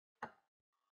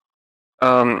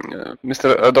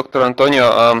Mr. Dr.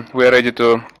 Antonio, we are ready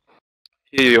to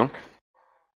hear you.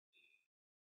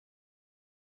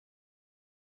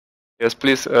 Yes,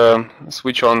 please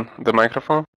switch on the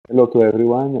microphone. Hello to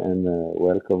everyone and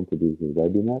welcome to this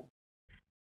webinar.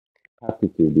 Happy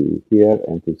to be here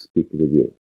and to speak with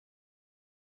you.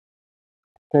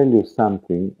 Tell you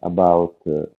something about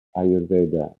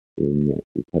Ayurveda in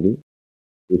Italy,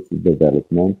 its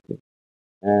development,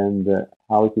 and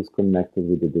how it is connected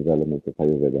with the development of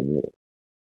Ayurveda in Europe.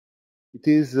 It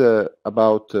is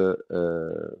about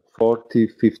 40,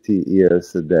 50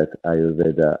 years that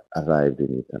Ayurveda arrived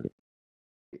in Italy.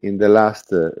 In the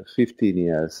last 15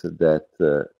 years that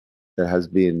there has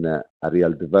been a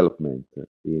real development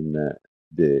in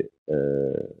the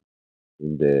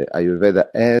Ayurveda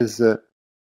as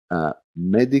a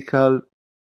medical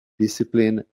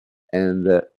discipline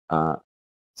and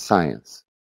science.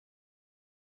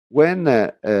 When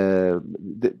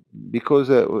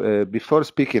before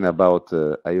speaking about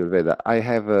Ayurveda, I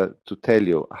have to tell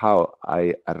you how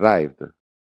I arrived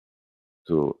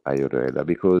to Ayurveda,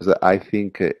 because I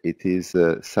think it is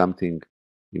something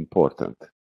important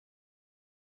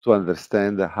to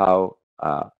understand how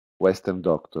a Western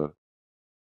doctor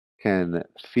can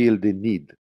feel the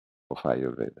need of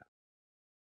Ayurveda.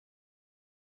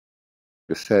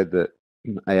 I said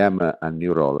I am a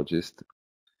neurologist,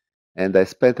 and I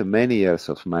spent many years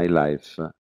of my life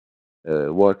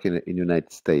working in the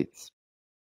United States.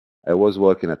 I was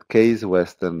working at Case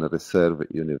Western Reserve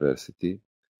University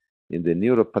in the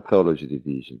neuropathology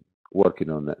division, working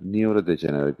on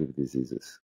neurodegenerative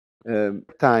diseases.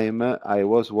 Time I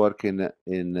was working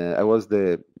in, I was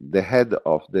the head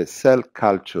of the cell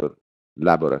culture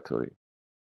laboratory.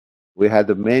 We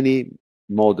had many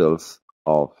models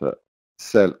of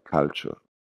cell culture,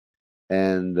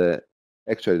 and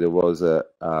actually there was a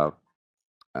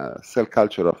cell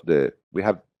culture of we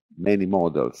have many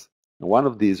models. One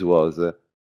of these was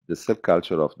the cell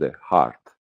culture of the heart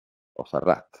of a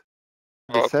rat.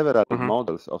 There are several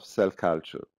models of cell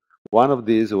culture. One of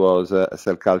these was a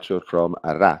cell culture from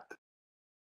a rat.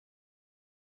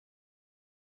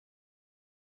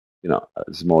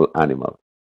 A small animal.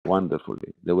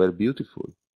 Wonderfully. They were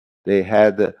beautiful. They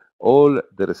had all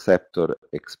the receptor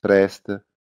expressed,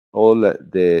 all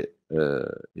the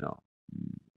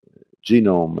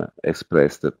genome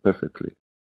expressed perfectly.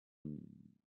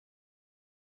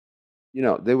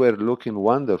 They were looking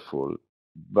wonderful,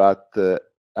 but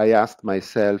I asked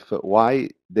myself why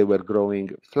they were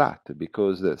growing flat,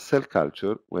 because the cell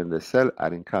culture, when the cells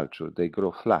are in culture, they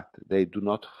grow flat. They do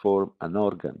not form an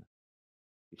organ.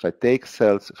 If I take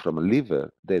cells from a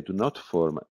liver, they do not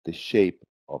form the shape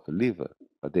of a liver,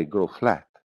 but they grow flat.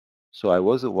 So I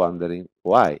was wondering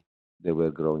why they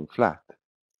were growing flat.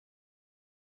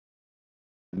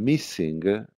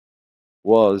 Missing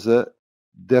was the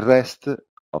rest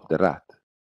of the rat,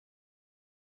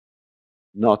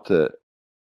 not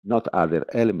other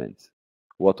elements.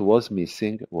 What was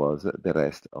missing was the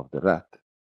rest of the rat.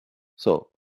 So,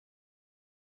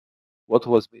 what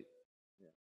was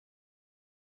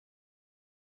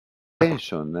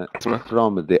attention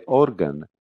from the organ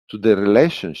to the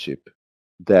relationship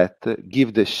that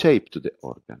give the shape to the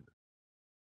organ.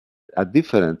 A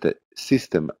different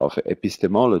system of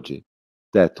epistemology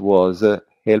that was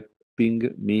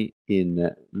helping me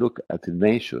in look at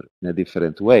nature in a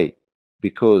different way,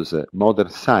 because modern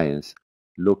science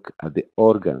look at the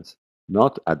organs,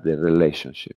 not at the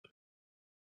relationship.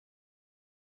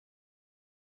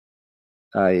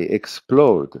 I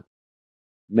explored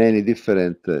many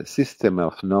different systems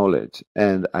of knowledge,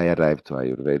 and I arrived to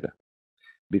Ayurveda,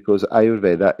 because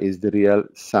Ayurveda is the real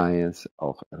science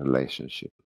of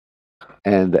relationship,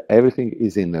 and everything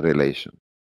is in relation.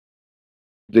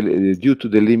 Due to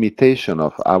the limitation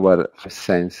of our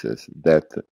senses,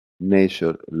 that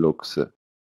nature looks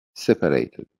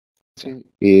separated. Everything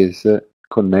is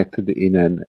connected in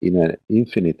an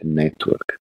infinite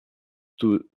network.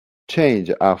 To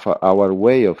change our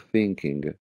way of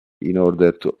thinking in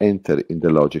order to enter in the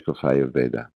logic of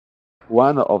Ayurveda.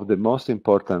 One of the most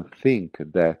important things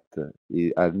that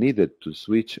are needed to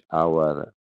switch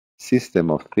our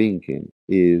system of thinking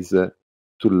is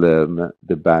to learn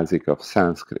the basic of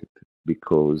Sanskrit,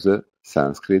 because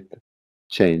Sanskrit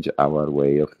change our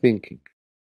way of thinking.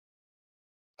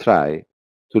 Try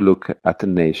to look at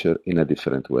nature in a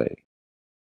different way.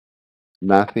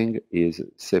 Nothing is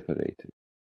separated.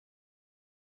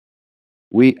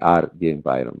 We are the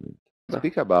environment.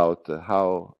 Speak about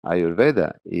how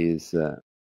Ayurveda is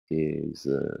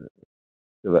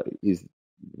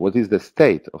what is the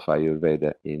state of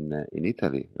Ayurveda in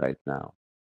Italy right now.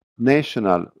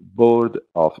 National Board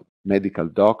of Medical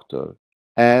Doctors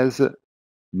as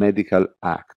medical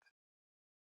act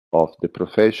of the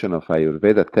profession of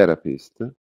Ayurveda therapist,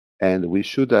 and we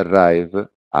should arrive,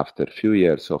 after a few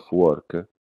years of work,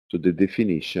 to the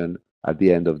definition at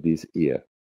the end of this year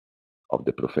of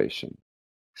the profession.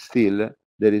 Still,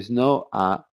 there is no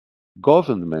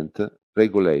government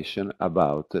regulation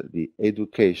about the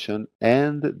education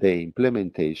and the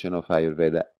implementation of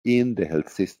Ayurveda in the health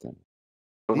system.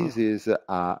 This is,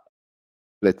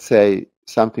 let's say,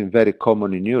 something very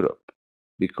common in Europe,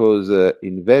 because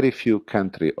in very few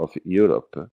countries of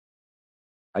Europe,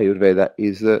 Ayurveda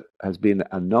has been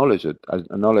acknowledged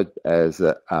as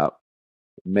a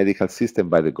medical system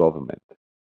by the government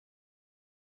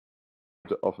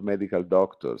of medical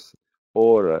doctors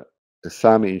or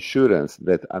some insurance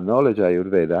that acknowledge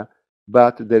Ayurveda,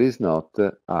 but there is not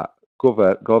a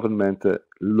government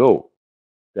law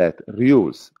that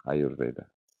rules Ayurveda.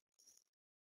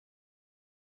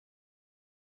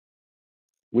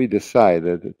 We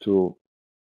decided to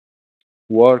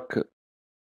work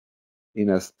in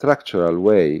a structural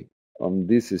way on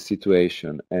this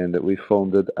situation, and we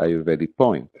founded Ayurvedic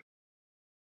Point.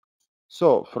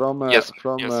 So from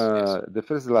the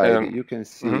first slide, you can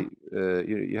see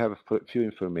you have a few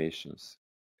informations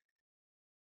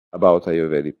about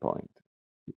Ayurvedic Point.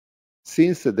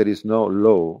 Since there is no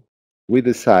law, we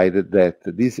decided that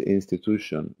this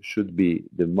institution should be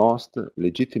the most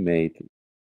legitimate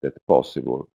that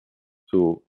possible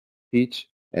to teach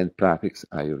and practice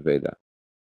Ayurveda.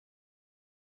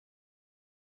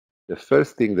 The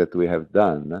first thing that we have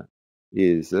done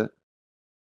is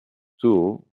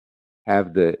to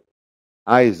have the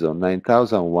ISO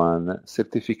 9001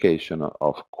 certification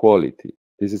of quality.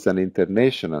 This is an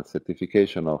international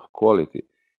certification of quality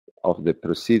of the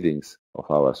proceedings of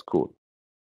our school.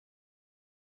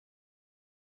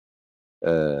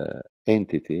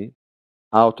 Entity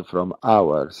out from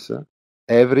ours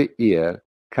every year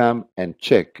come and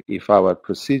check if our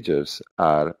procedures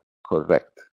are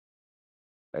correct.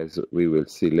 As we will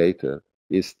see later,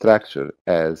 is structured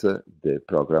as the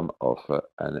program of a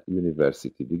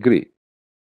university degree.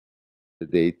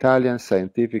 The Italian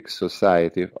Scientific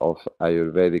Society of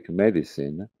Ayurvedic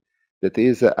Medicine, that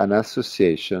is an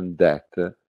association that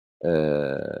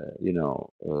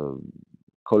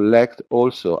collect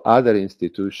also other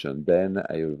institutions than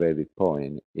Ayurvedic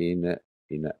Point in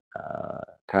a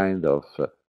kind of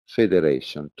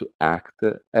federation to act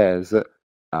as a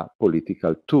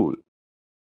political tool.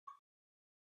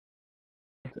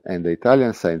 And the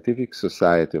Italian Scientific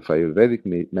Society of Ayurvedic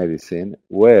Medicine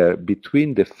were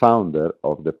between the founder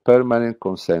of the Permanent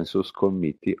Consensus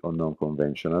Committee on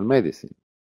Non-Conventional Medicine,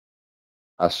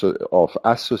 of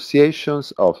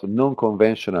associations of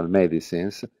non-conventional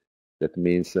medicines, that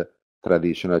means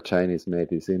traditional Chinese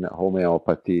medicine,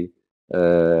 homeopathy,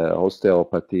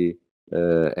 osteopathy,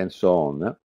 and so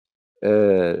on,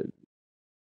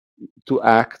 to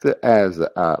act as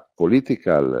a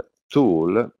political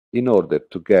tool in order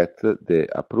to get the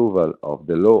approval of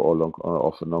the law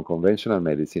of non-conventional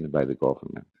medicine by the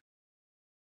government.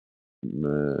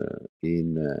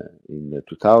 In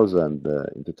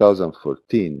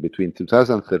 2014, between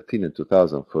 2013 and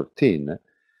 2014,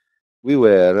 we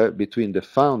were between the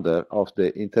founder of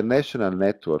the International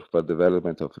Network for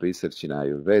Development of Research in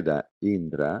Ayurveda,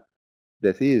 INDRA,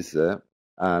 that is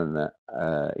an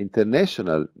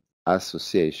international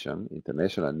association,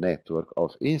 international network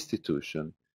of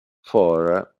institutions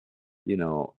for,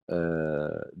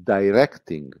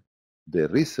 directing the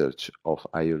research of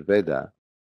Ayurveda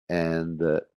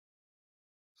and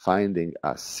finding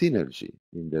a synergy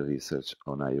in the research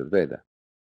on Ayurveda.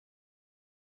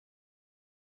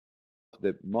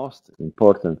 The most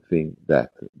important thing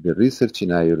that the research in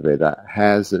Ayurveda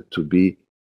has to be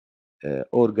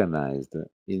organized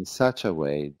in such a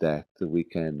way that we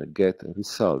can get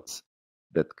results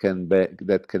that can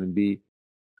be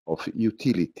of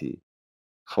utility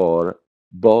for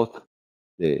both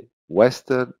the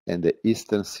Western and the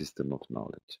Eastern system of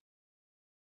knowledge.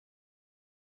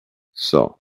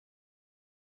 So,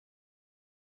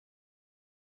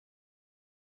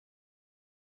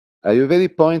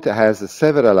 Ayurvedic Point has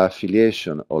several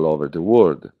affiliations all over the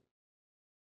world.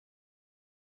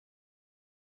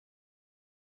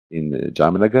 In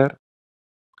Jamnagar,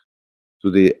 to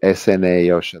the SNA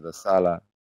Oshadasala,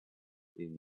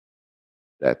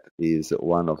 that is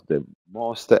one of the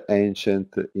most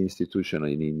ancient institutions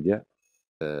in India,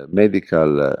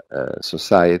 Medical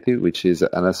Society, which is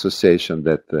an association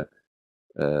that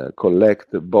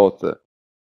collects both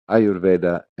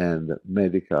Ayurveda and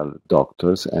medical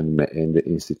doctors and the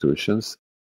institutions.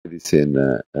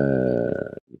 Medicine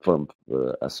from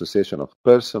Association of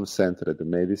Person-Centered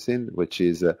Medicine, which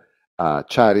is a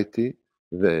charity.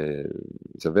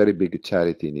 It's a very big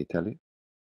charity in Italy,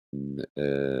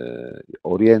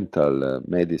 Oriental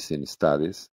Medicine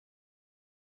Studies,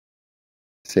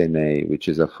 SNA, which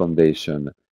is a foundation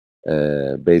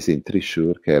based in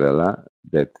Thrissur, Kerala,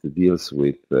 that deals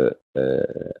with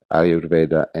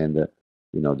Ayurveda and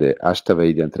the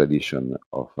Ashtavedian tradition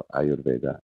of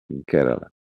Ayurveda in Kerala.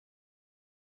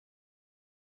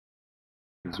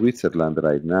 In Switzerland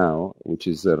right now, which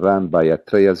is run by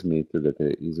Atreya Smith, that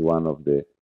is one of the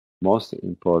most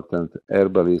important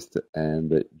herbalists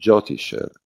and Jyotisher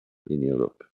in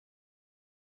Europe,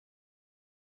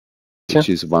 which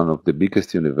is one of the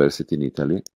biggest university in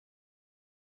Italy,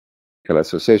 Medical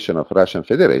Association of Russian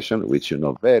Federation, which you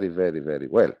know very, very, very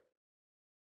well.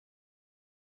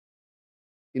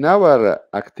 In our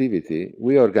activity,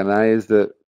 we organized, of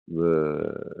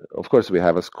course, we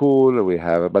have a school,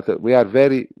 but we are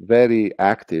very, very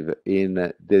active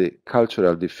in the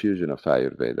cultural diffusion of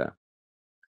Ayurveda.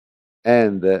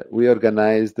 And we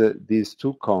organized these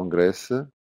two congresses,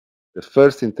 the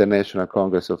first International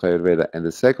Congress of Ayurveda and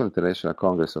the second International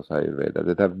Congress of Ayurveda,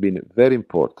 that have been very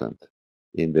important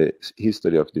in the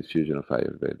history of diffusion of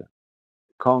Ayurveda. The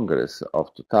Congress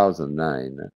of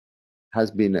 2009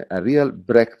 has been a real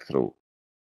breakthrough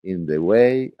in the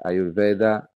way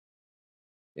Ayurveda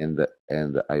and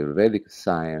Ayurvedic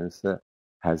science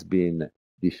has been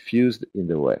diffused in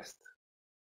the West.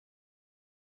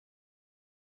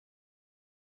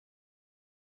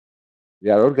 We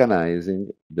are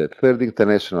organizing the Third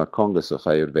International Congress of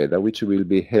Ayurveda, which will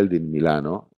be held in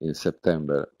Milano in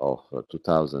September of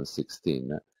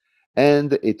 2016,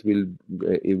 and it will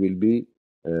be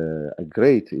a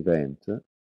great event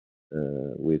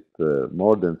with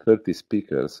more than 30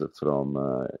 speakers from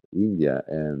India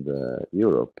and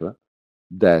Europe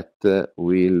that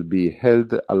will be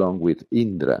held along with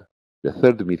INDRA, the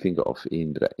third meeting of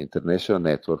INDRA, International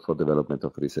Network for Development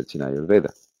of Research in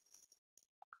Ayurveda.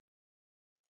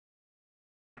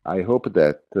 I hope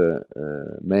that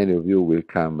many of you will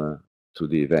come to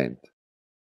the event.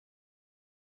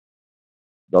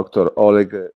 Dr.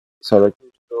 Oleg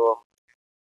Sorokinko,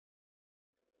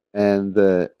 and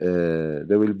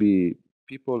there will be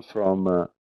people from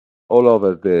all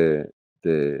over the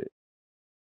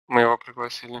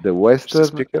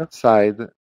western side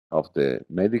of the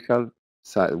medical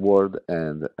world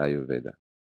and Ayurveda.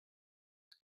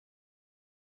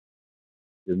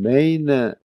 The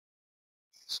main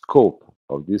scope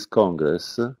of this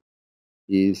Congress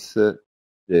is to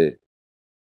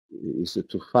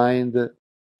find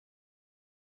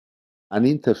an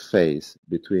interface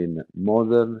between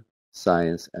modern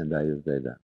science and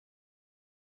Ayurveda.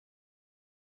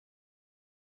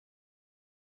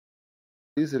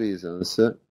 These reasons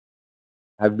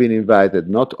have been invited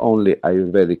not only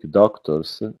Ayurvedic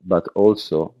doctors, but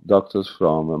also doctors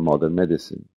from modern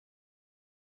medicine.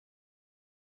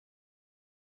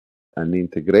 An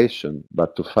integration,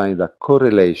 but to find a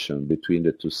correlation between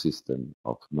the two systems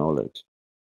of knowledge.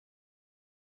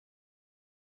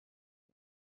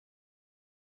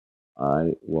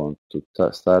 I want to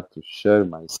start to share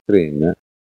my screen.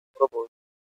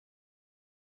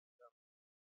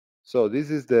 So this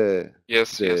is the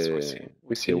website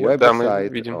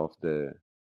of the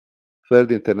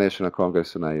Third International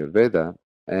Congress on Ayurveda,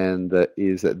 and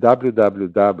is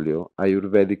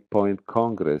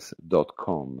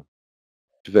www.ayurvedicpointcongress.com.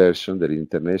 Version, the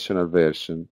international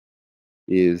version,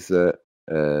 is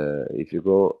if you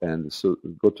go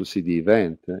to see the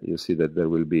event, you see that there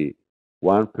will be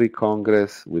one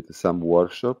pre-congress with some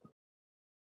workshop,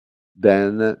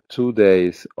 then 2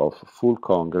 days of full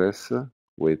congress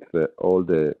with all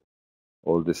the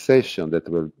sessions that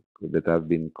have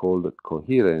been called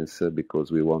coherence,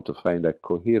 because we want to find a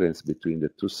coherence between the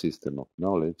two systems of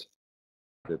knowledge.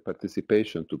 The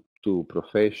participation to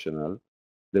professional.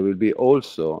 There will be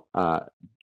also a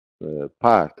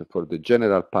part for the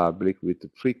general public with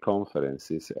free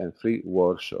conferences and free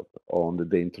workshop on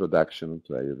the introduction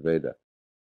to Ayurveda,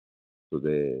 to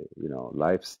the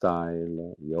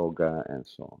lifestyle, yoga, and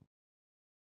so on.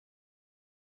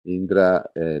 INDRA,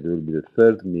 there will be the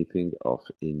third meeting of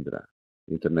INDRA,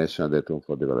 International Network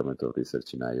for Development of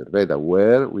Research in Ayurveda,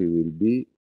 where we will be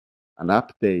an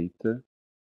update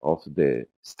of the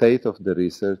state of the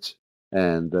research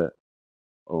and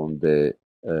on the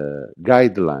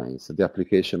guidelines, the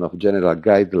application of general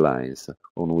guidelines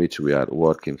on which we are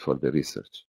working for the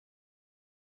research.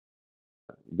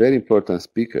 Very important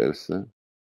speakers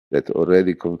that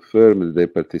already confirmed their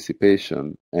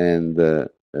participation, and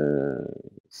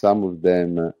some of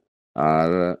them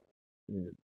are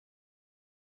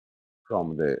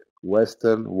from the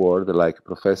Western world, like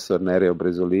Professor Nereo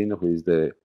Bresolin, who is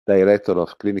the Director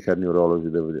of Clinical Neurology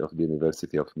of the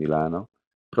University of Milano,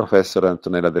 Professor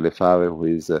Antonella Delle Fave, who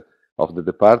is of the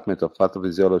Department of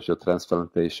Pathophysiology of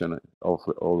Transplantation of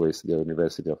always the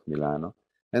University of Milano.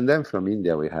 And then from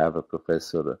India, we have a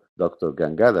Professor Dr.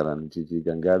 Gangadharan. G.G.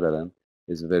 Gangadharan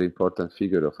is a very important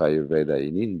figure of Ayurveda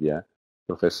in India.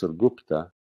 Professor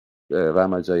Gupta,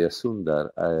 Rama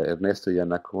Jayasundar, Ernesto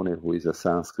Iannacone, who is a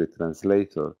Sanskrit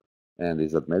translator and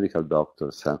is a medical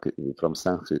doctor from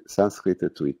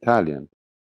Sanskrit to Italian,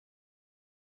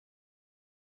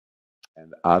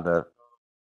 and other.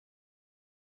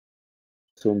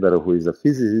 Sundar, who is a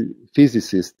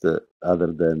physicist other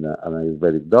than an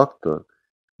Ayurvedic doctor.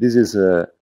 This is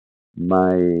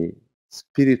my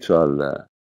spiritual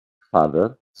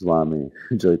father, Swami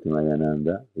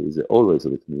Jyotimayananda, who is always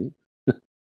with me.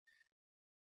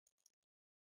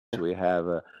 We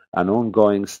have an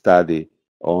ongoing study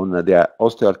on the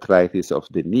osteoarthritis of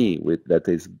the knee that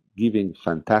is giving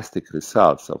fantastic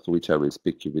results, of which I will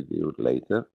speak with you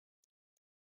later.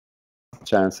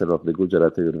 Chancellor of the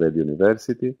Gujarat Ayurveda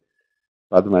University,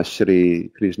 Padma Shri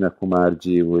Krishna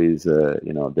Kumarji, who is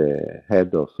the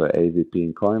head of AVP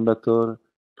in Coimbatore,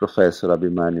 Professor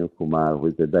Abhimanyu Kumar, who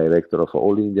is the director of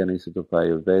All Indian Institute of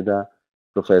Ayurveda,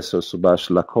 Professor Subhash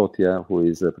Lakhotia, who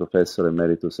is a professor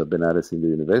emeritus at Benares Hindu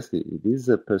University. This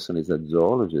person is a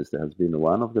zoologist, has been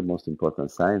one of the most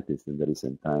important scientists in the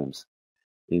recent times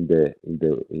in the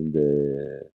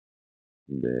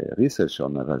research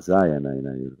on Rasayana in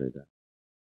Ayurveda.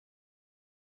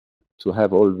 To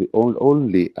have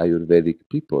only Ayurvedic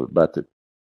people, but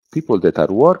people that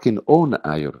are working on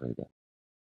Ayurveda.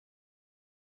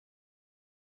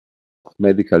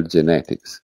 Medical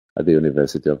genetics at the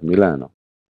University of Milano.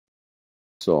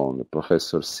 So on,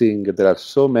 Professor Singh, there are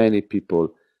so many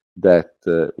people that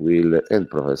and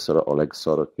Professor Oleg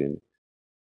Sorokin,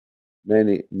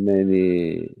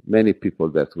 many people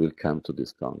that will come to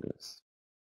this Congress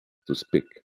to speak.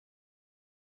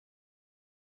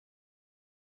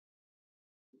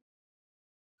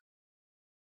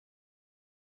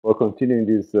 We're continuing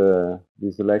this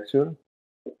lecture,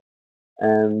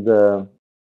 and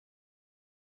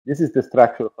this is the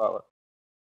structure of our.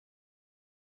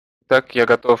 Так, я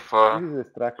готов This is the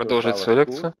structure of продолжить our свою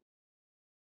лекцию. school.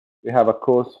 We have a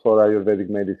course for Ayurvedic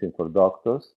medicine for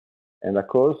doctors and a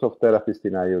course of therapists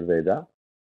in Ayurveda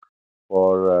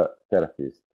for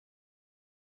therapists.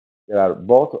 There are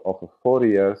both of 4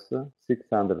 years,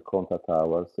 600 contact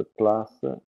hours, plus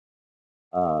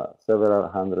several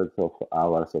hundreds of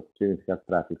hours of clinical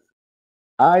practice,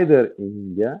 either in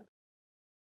India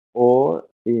or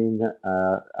in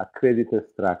accredited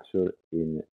structure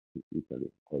in Italy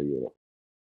or Europe.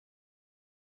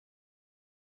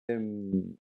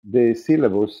 The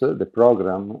syllabus, the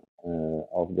program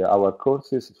of our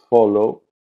courses follow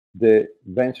the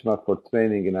benchmark for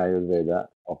training in Ayurveda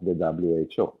of the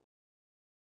WHO.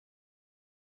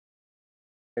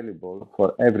 Available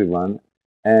for everyone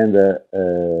and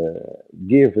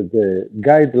give the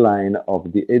guideline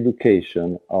of the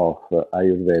education of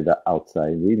Ayurveda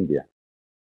outside India.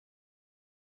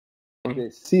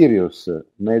 The serious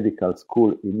medical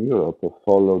school in Europe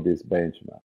follow this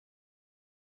benchmark.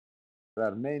 There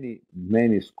are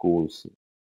many schools,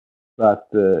 but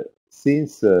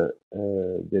since there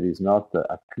is not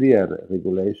a clear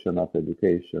regulation of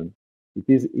education, it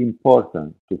is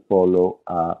important to follow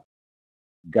a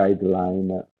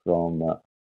guideline from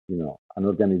an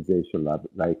organization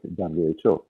like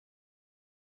WHO.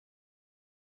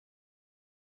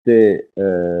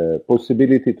 The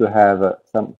possibility to have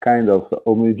some kind of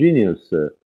homogeneous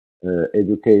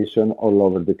education all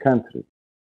over the country,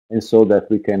 and so that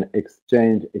we can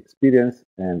exchange experience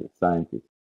and scientists.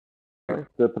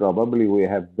 Probably we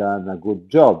have done a good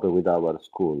job with our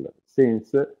school,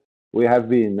 since we have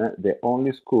been the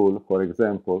only school, for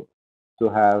example, to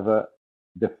have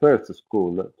the first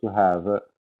school to have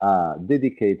a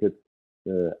dedicated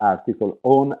article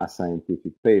on a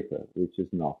scientific paper, which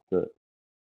is not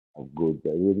good,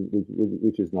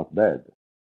 which is not bad.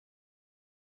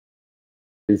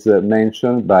 Is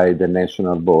mentioned by the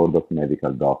National Board of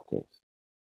Medical Doctors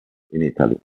in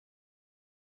Italy.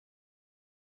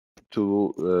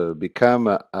 To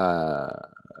become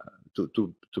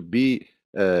to be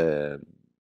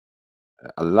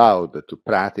allowed to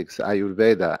practice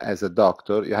Ayurveda as a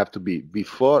doctor, you have to be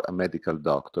before a medical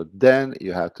doctor, then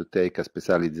you have to take a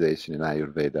specialization in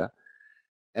Ayurveda,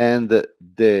 and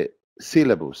the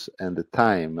syllabus and the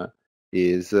time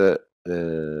is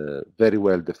very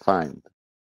well defined.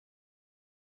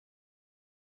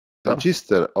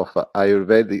 Register of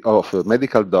Ayurvedic of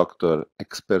medical doctor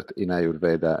expert in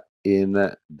Ayurveda in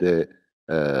the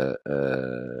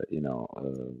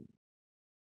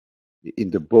in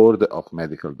the board of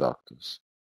medical doctors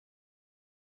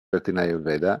in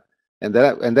Ayurveda. And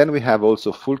then we have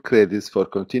also full credits for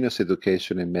continuous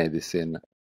education in medicine.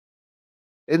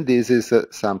 And this is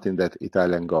something that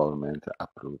Italian government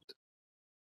approved.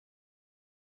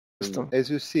 As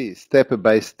you see, step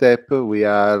by step, we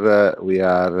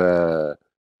are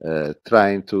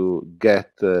trying to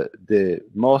get the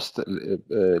most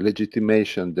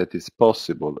legitimation that is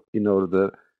possible in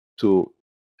order to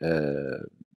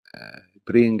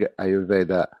bring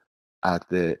Ayurveda at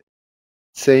the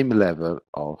same level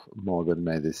of modern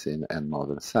medicine and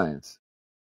modern science.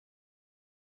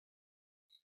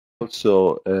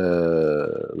 Also,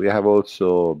 we have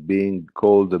also been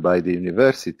called by the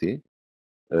university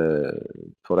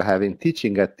for having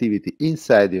teaching activity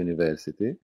inside the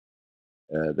university.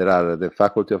 There are the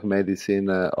Faculty of Medicine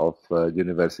of the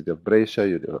University of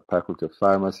Brescia, Faculty of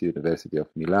Pharmacy, University of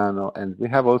Milano, and we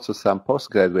have also some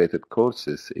postgraduate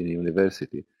courses in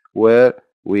university where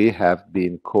we have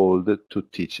been called to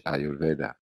teach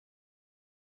Ayurveda.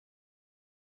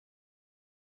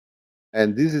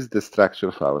 And this is the structure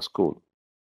of our school.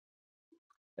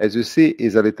 As you see,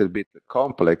 it's a little bit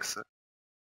complex,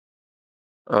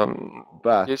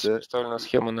 but Здесь представлена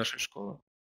схема нашей школы.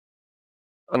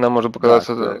 Она может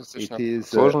показаться достаточно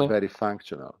сложной. Very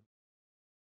functional.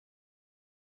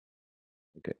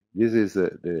 Okay. This is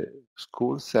the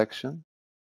school section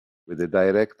with the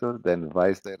director, then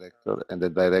vice director, and the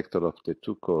director of the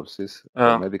two courses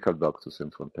for medical doctors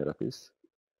and for therapists.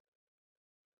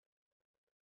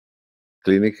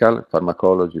 Clinical,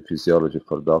 pharmacology, physiology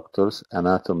for doctors,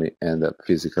 anatomy and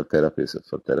physical therapies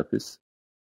for therapists.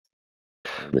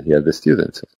 And here the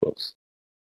students, of course.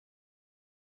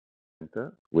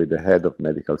 With the head of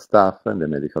medical staff and the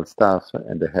medical staff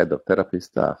and the head of therapy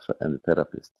staff and the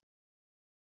therapist.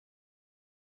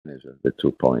 Measure the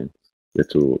 2 points, the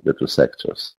two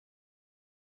sectors.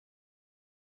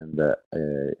 And the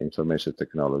information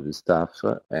technology staff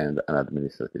and an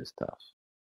administrative staff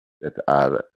that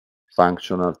are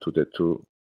functional to the two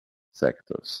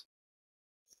sectors.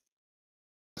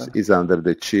 Is under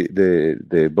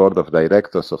the board of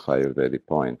directors of Ayurvedic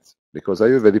Point, because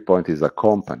Ayurvedic Point is a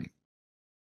company.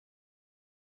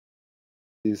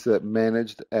 Is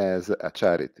managed as a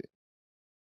charity.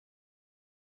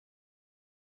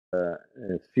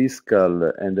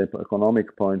 Fiscal and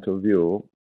economic point of view,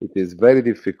 it is very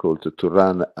difficult to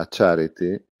run a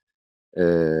charity,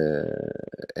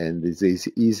 and it is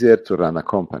easier to run a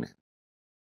company.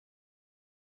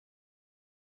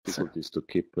 Difficulties to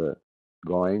keep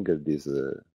going this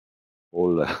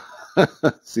whole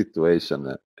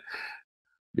situation,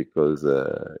 because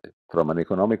from an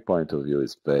economic point of view,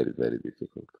 it's very, very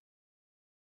difficult.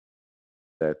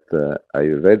 That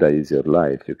Ayurveda is your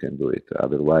life, you can do it.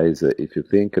 Otherwise, if you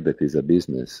think that is a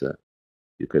business,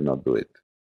 you cannot do it.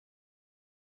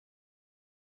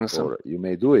 Or you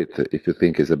may do it if you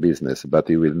think it's a business, but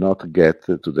you will not get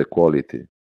to the quality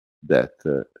that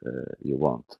you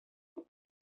want.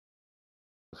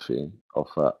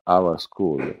 Of our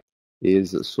school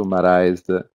is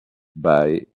summarized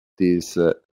by this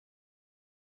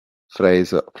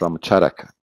phrase from Charaka.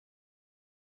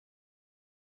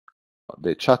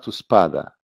 The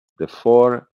Chatuspada, the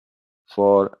four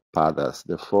padas,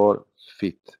 the 4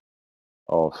 feet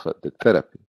of the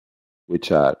therapy,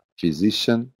 which are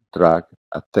physician, drug,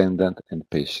 attendant, and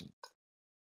patient.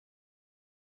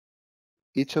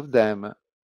 Each of them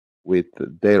with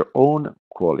their own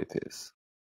qualities.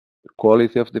 The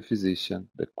quality of the physician,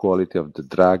 the quality of the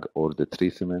drug or the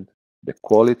treatment, the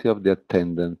quality of the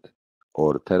attendant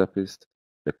or therapist,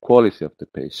 the quality of the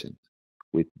patient.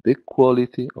 With the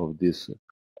quality of this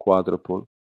quadruple,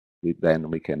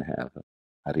 then we can have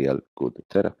a real good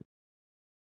therapy.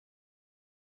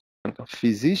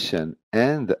 Physician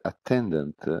and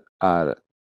attendant are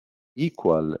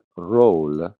equal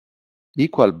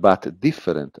but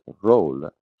different role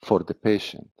for the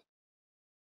patient.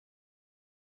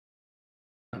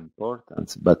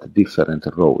 Importance but different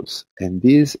roles, and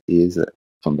this is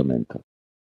fundamental.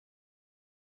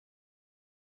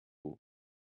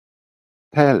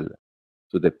 Tell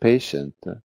to the patient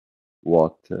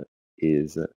what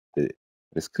is the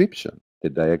prescription, the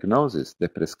diagnosis, the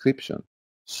prescription.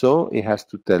 So he has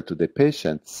to tell to the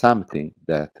patient something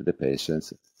that the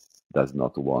patient does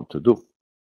not want to do.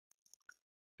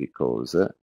 Because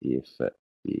if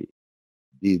he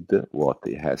did what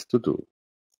he has to do,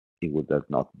 he would have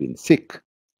not been sick.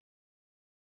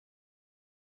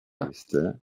 Just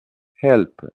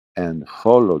help and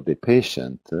follow the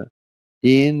patient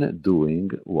in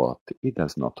doing what he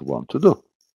does not want to do.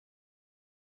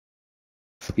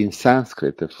 In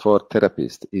Sanskrit, for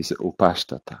therapist is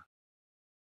upashtata.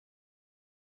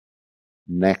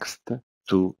 next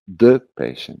to the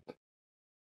patient.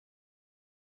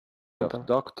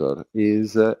 Doctor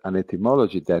is an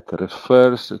etymology that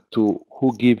refers to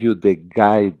who give you the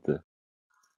guide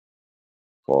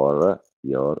for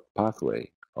your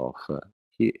pathway of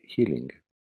healing.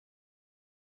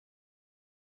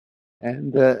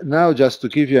 And now, just to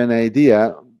give you an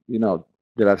idea,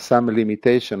 there are some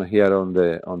limitations here on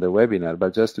the webinar,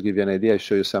 but just to give you an idea, I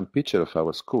show you some picture of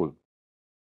our school.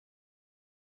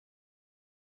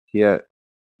 Here,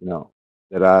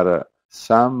 there are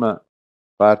some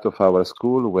part of our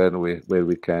school where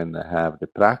we can have the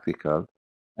practical,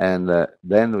 and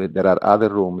then there are other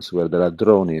rooms where there are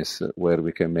drones where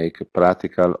we can make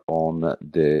practical on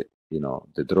the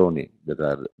the drone. There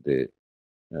are the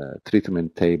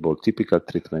treatment table, typical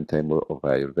treatment table of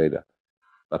Ayurveda.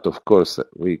 But of course,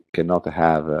 we cannot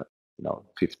have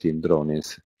 15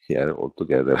 drones here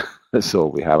altogether. So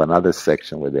we have another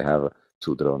section where they have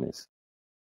 2 drones.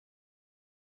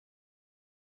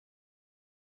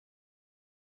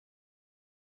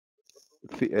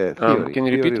 Theory. Can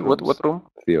you repeat what room?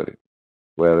 Theory,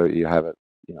 where you have a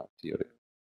theory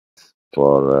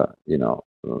for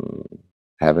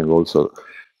having also.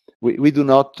 We do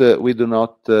not have.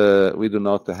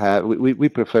 We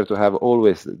prefer to have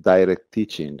always direct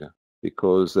teaching,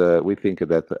 because we think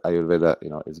that Ayurveda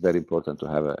is very important to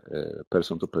have a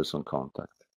person-to-person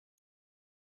contact.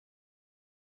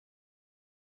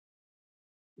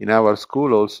 In our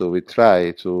school also, we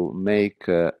try to make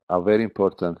a very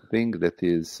important thing that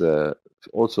is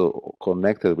also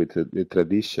connected with the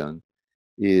tradition,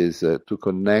 is to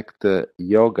connect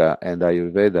yoga and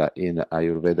Ayurveda in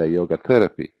Ayurveda yoga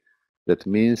therapy. That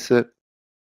means,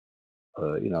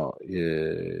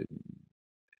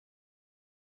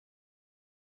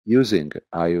 using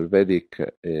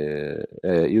Ayurvedic,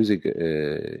 using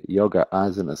yoga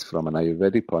asanas from an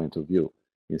Ayurvedic point of view,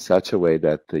 in such a way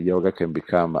that yoga can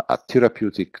become a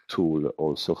therapeutic tool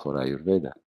also for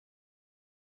Ayurveda.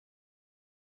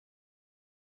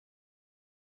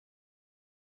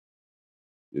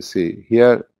 You see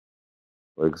here,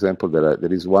 for example,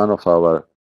 there is one of our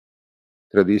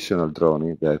traditional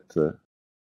droni that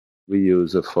we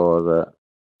use for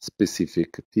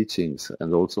specific teachings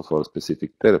and also for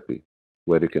specific therapy,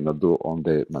 where you cannot do on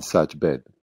the massage bed.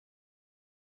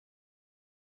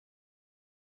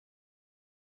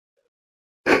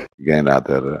 Again,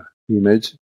 other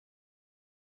image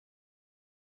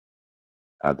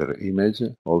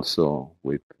also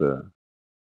with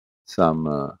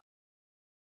some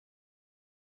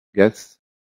guests.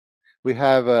 We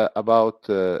have about,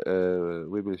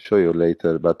 we will show you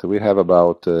later, but we have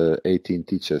about 18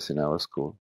 teachers in our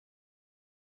school.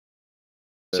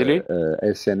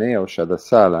 SNA or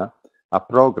Shadasala, a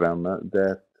program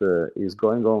that is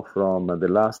going on from the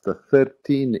last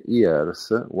 13 years,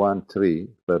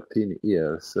 13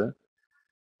 years,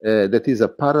 that is a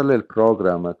parallel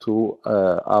program to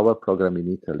our program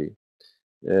in Italy.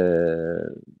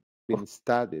 Been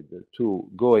studied to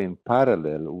go in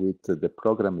parallel with the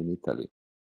program in Italy.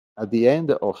 At the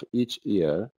end of each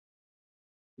year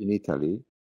in Italy,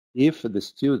 if the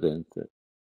student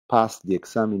passed the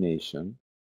examination,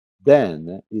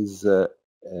 then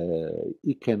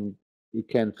he can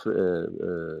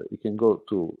go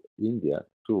to India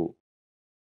for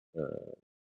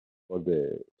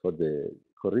the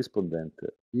correspondent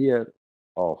year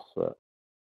of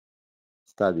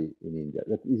study in India.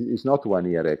 That is not 1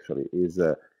 year actually. Is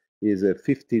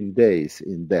 15 days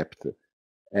in depth,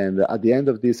 and at the end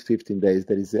of these 15 days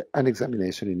there is an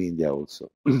examination in India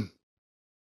also.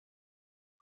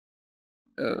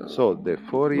 So the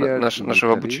 4 years in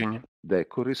Italy, they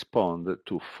correspond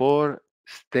to 4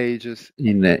 stages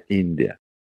in India.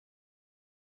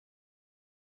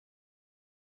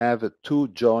 Have 2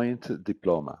 joint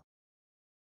diploma.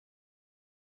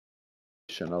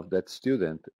 Of that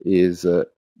student is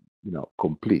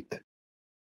complete.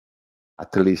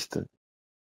 At least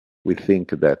we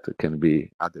think that can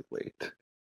be adequate.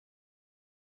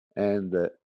 And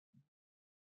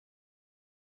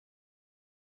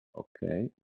okay,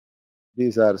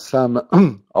 these are some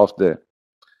of the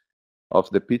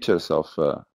pictures of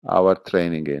our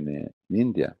training in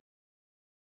India.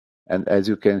 And as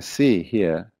you can see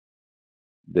here,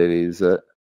 there is a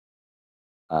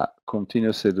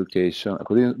continuous education, a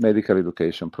continuous medical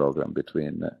education program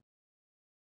between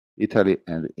Italy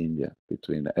and India,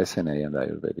 between SNA and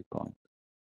Ayurvedic Point.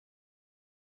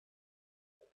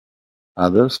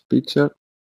 Others picture.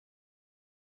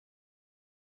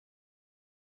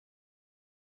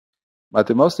 But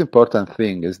the most important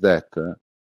thing is that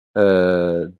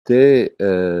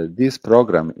this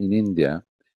program in India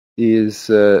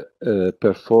is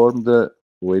performed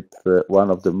with one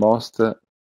of the most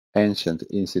ancient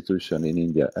institutions in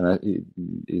India, and it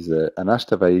is an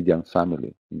Ashtavaidian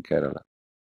family in Kerala.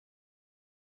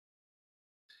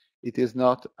 It is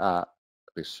not a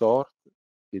resort.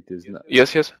 It is not.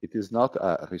 Yes. It is not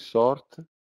a resort.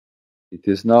 It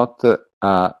is not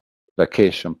a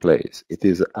vacation place. It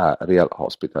is a real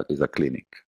hospital. It's a clinic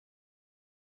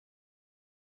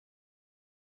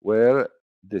where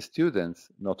the students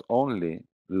not only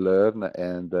learn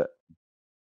and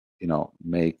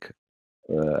make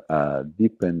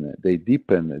deepen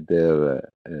their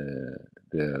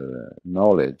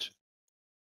knowledge,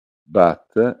 but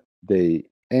they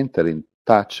enter in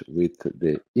touch with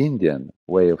the Indian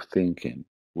way of thinking,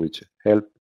 which help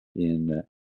in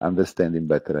understanding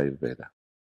better Ayurveda.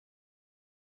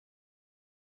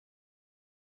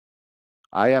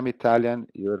 I am Italian,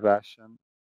 you're Russian,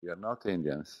 we are not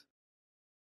Indians.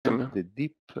 The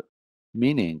deep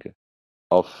meaning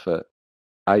of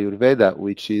Ayurveda,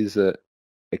 which is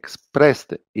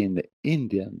expressed in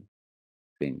Indian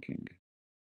thinking,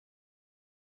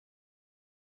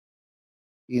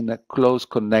 in a close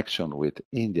connection with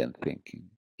Indian thinking,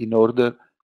 in order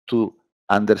to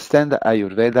understand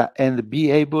Ayurveda and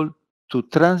be able to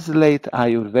translate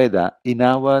Ayurveda in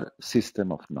our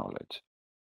system of knowledge.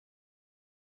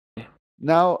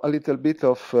 Now, a little bit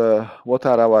of what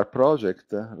are our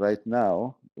projects right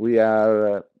now. We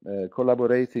are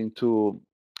collaborating to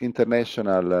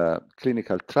international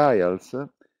clinical trials.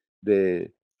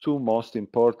 The two most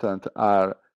important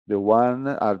are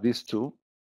these two.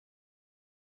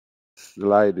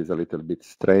 Slide is a little bit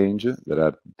strange. There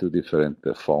are two different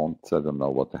fonts. I don't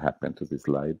know what happened to this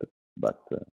slide, but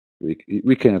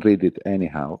we can read it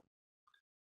anyhow.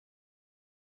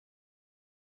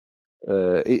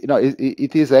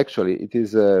 It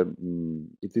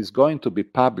is going to be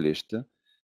published,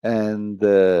 and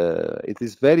it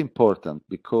is very important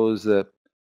because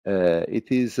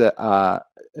it is a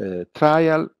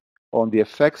trial on the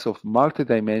effects of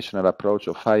multidimensional approach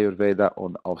of Ayurveda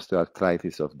on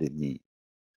osteoarthritis of the knee.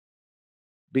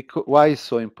 Why is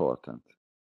so important?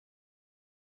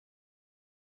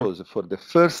 Because for the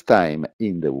first time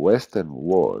in the Western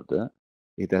world,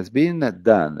 it has been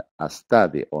done a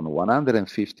study on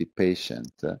 150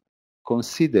 patients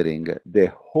considering the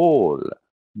whole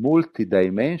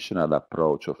multidimensional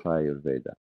approach of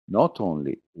Ayurveda, not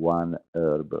only one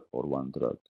herb or one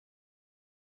drug.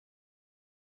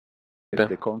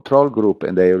 The control group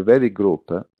and the Ayurvedic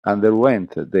group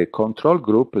underwent the control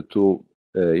group to,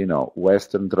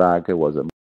 Western drug was a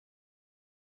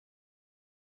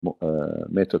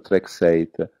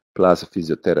methotrexate plus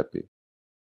physiotherapy.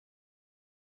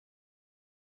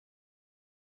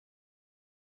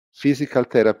 Physical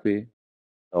therapy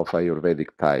of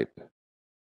Ayurvedic type,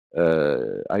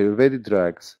 Ayurvedic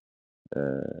drugs,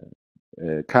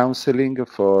 counseling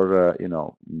for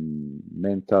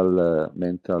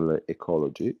mental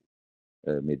ecology,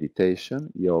 meditation,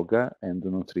 yoga, and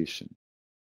nutrition.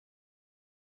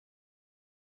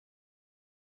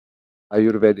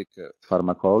 Ayurvedic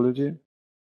pharmacology,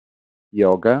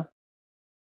 yoga.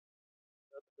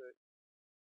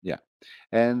 Yeah.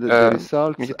 And the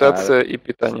results are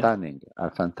stunning,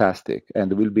 are fantastic,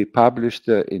 and will be published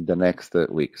in the next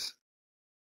weeks.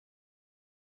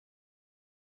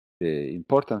 The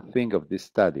important thing of this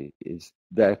study is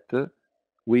that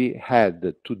we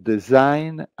had to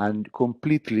design a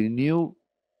completely new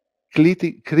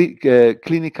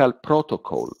clinical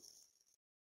protocol,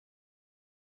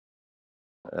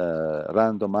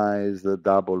 randomized,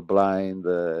 double-blind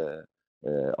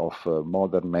of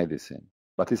modern medicine.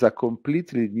 But it's a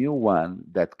completely new one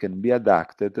that can be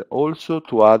adapted also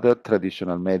to other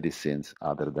traditional medicines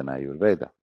other than Ayurveda.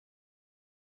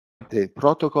 The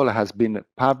protocol has been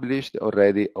published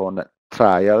already on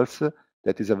Trials,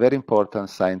 that is a very important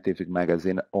scientific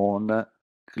magazine on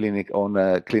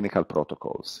clinical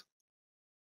protocols.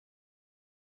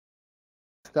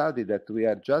 Study that we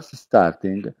are just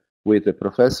starting with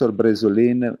Professor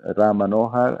Bresolin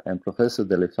Ramanohar and Professor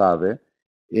Delle Fave.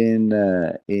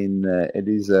 It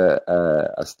is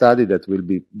a study that will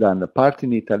be done part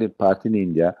in Italy, part in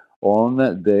India, on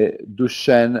the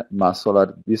Duchenne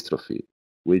muscular dystrophy,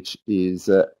 which is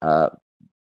a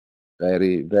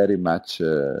very, very much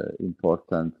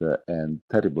important and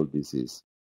terrible disease.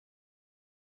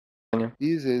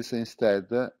 This is instead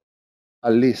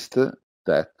a list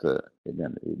that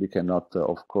again, we cannot,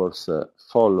 of course,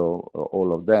 follow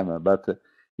all of them, but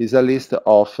is a list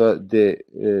of the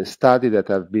study that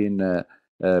have been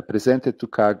presented to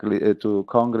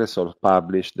Congress or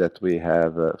published that we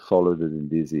have followed in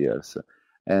these years.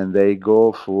 And they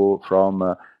go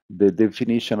from the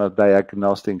definition of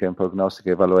diagnostic and prognostic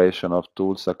evaluation of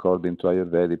tools according to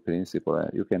Ayurvedic principle.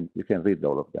 You can read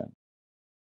all of them.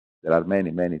 There are many.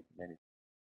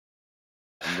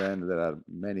 And then there are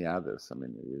many others. I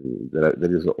mean,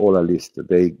 there is all a list.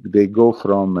 They go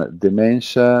from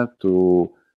dementia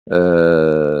to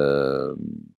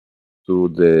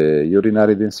the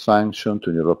urinary dysfunction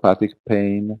to neuropathic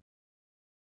pain,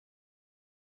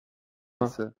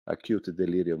 acute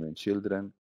delirium in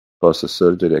children,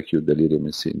 post-surgery acute delirium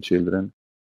in children,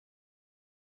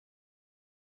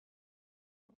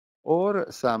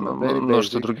 or some very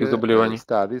basic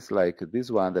studies like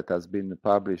this one that has been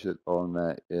published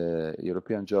on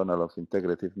European Journal of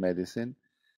Integrative Medicine,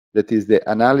 that is the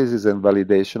analysis and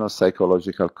validation of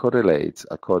psychological correlates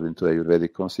according to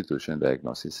Ayurvedic constitution and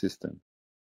diagnosis system.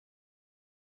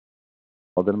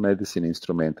 Modern medicine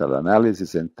instrumental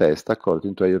analysis and test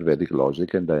according to Ayurvedic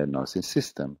logic and diagnosis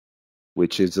system,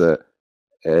 which is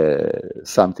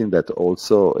something that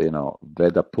also,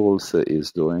 Veda Pulse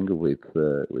is doing with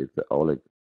Oleg.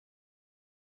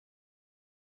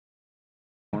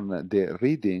 On the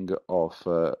reading of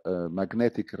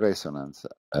magnetic resonance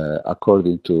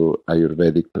according to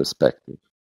Ayurvedic perspective.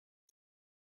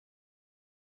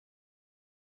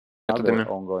 Other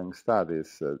ongoing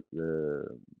studies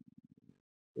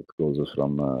it goes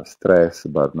from stress,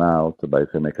 burnout,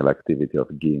 biochemical activity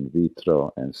of ghee in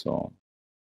vitro, and so on.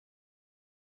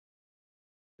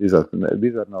 These are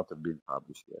not being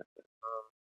published yet.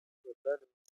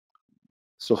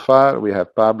 So far, we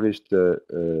have published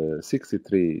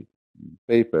 63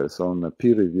 papers on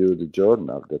peer-reviewed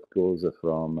journal that goes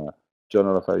from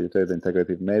Journal of Ayurveda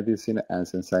Integrative Medicine,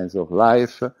 Ancient Science of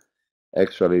Life.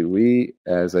 Actually, we,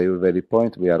 as Ayurvedic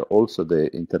Point, we are also the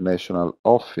International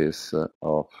Office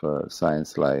of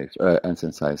Science Life,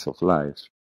 Ancient Science of Life.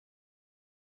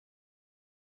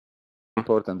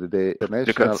 Important, the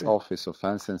International Office of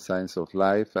Ancient Science of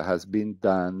Life has been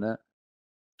done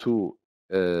to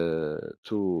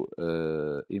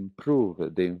improve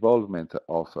the involvement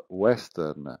of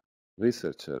Western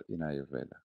researchers in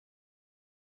Ayurveda.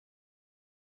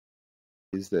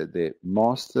 Is the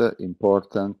most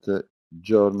important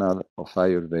journal of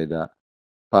Ayurveda,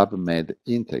 PubMed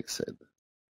indexed.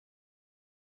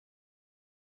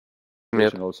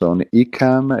 Also on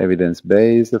ICAM,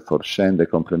 evidence-based, for Shen, the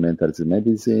Complementary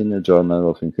Medicine, Journal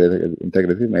of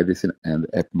Integrative Medicine, and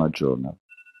EPMA Journal.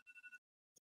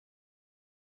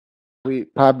 We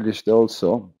published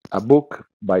also a book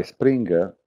by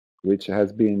Springer, which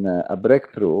has been a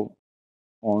breakthrough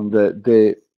on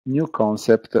the new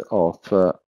concept of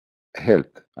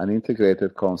health, an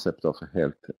integrated concept of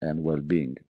health and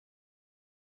well-being.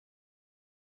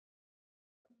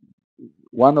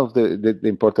 One of the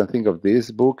important thing of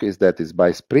this book is that it's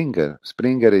by Springer.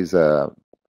 Springer is a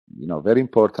very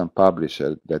important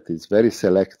publisher that is very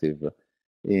selective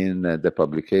in the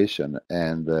publication,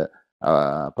 and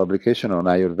publication on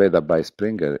Ayurveda by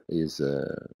Springer is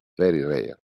very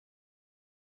rare.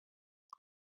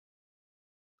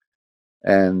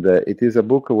 And it is a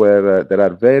book where there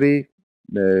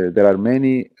are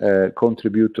many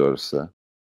contributors.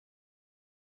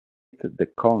 The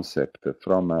concept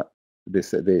from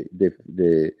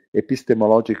the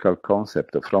epistemological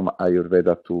concept from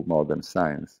Ayurveda to modern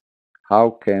science.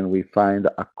 How can we find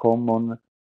a common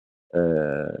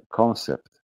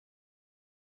concept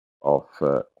of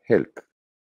health?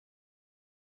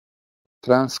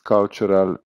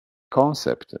 Transcultural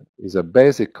concept is a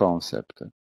basic concept,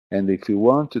 and if you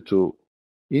want to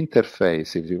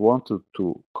interface, if you want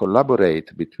to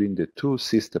collaborate between the two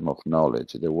systems of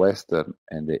knowledge, the Western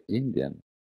and the Indian,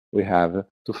 we have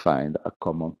to find a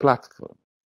common platform.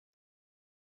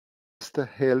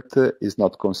 Health is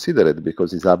not considered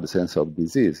because it's absence of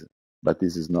disease, but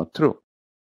this is not true.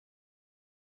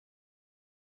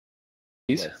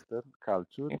 Western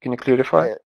culture. Can you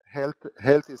clarify?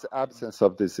 Health is absence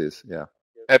of disease. Yeah.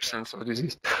 Absence of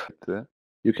disease.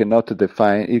 You cannot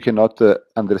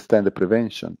understand the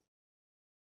prevention.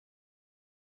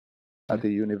 At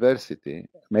the university,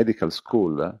 medical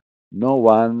school, no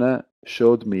one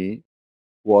showed me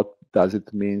what does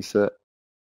it means to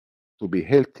be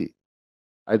healthy.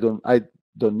 I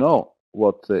don't know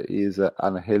what is an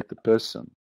unhealthy person,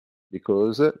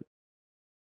 because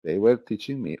they were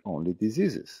teaching me only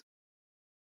diseases.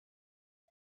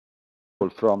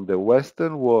 People from the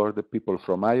Western world, people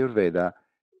from Ayurveda,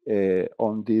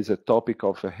 on this topic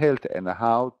of health and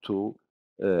how to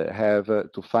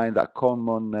to find a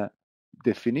common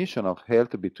definition of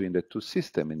health between the two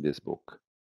systems in this book.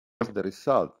 The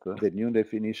result, the new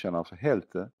definition of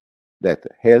health, that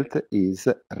health is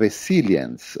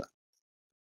resilience.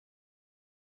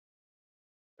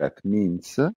 That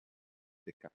means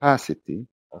the capacity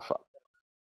of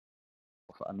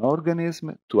an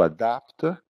organism to adapt,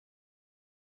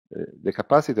 the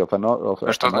capacity of an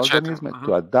organism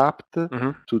to adapt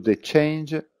to the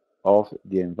change of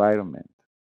the environment.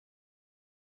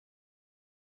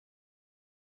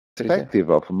 Perspective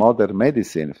of modern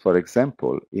medicine, for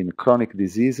example, in chronic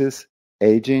diseases,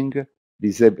 aging, how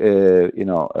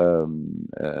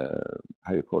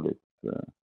you call it,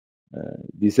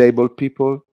 disabled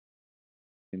people.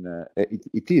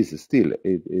 It is still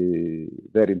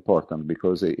very important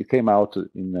because it came out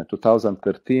in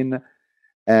 2013,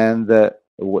 and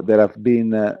there have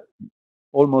been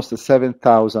almost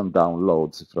 7,000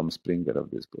 downloads from Springer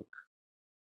of this book.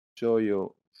 Show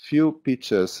you few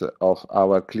pictures of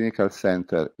our clinical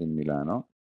center in Milano,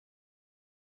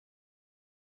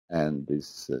 and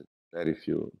these very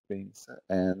few things,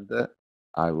 and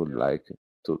I would like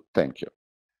to thank you.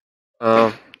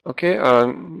 Okay,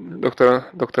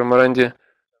 Dr. Morandi,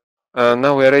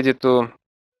 now we are ready to,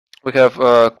 we have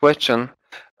a question.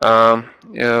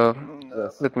 Yes.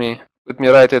 Let me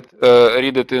write it,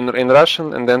 read it in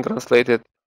Russian and then translate it.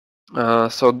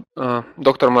 So,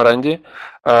 Dr. Morandi,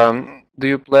 do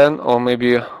you plan, or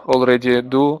maybe already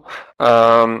do,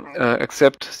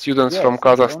 accept students from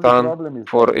Kazakhstan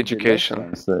for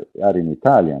education? Are in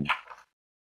Italian.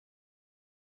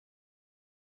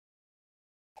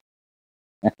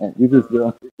 This is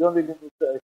the only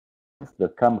limitation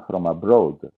that come from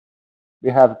abroad. We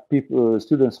have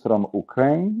students from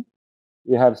Ukraine.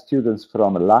 We have students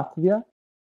from Latvia.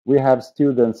 We have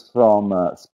students from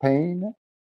Spain.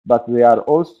 But they are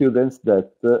all students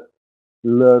that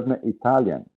learn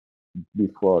Italian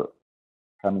before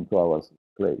coming to our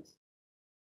place.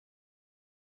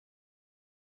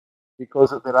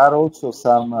 Because there are also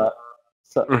some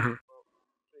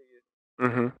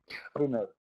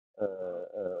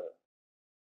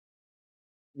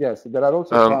yes, there are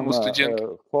also some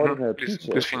foreigner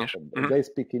teachers. They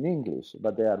speak in English,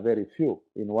 but they are very few.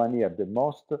 In 1 year, the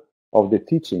most of the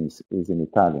teachings is in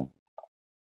Italian.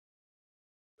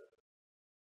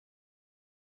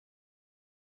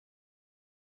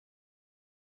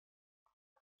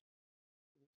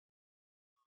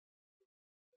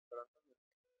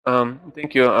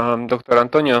 Thank you, Dr.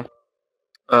 Antonio.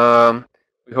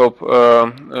 We hope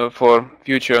for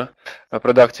future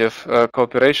productive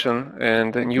cooperation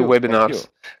and new webinars.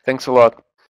 Thanks a lot.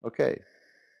 Okay.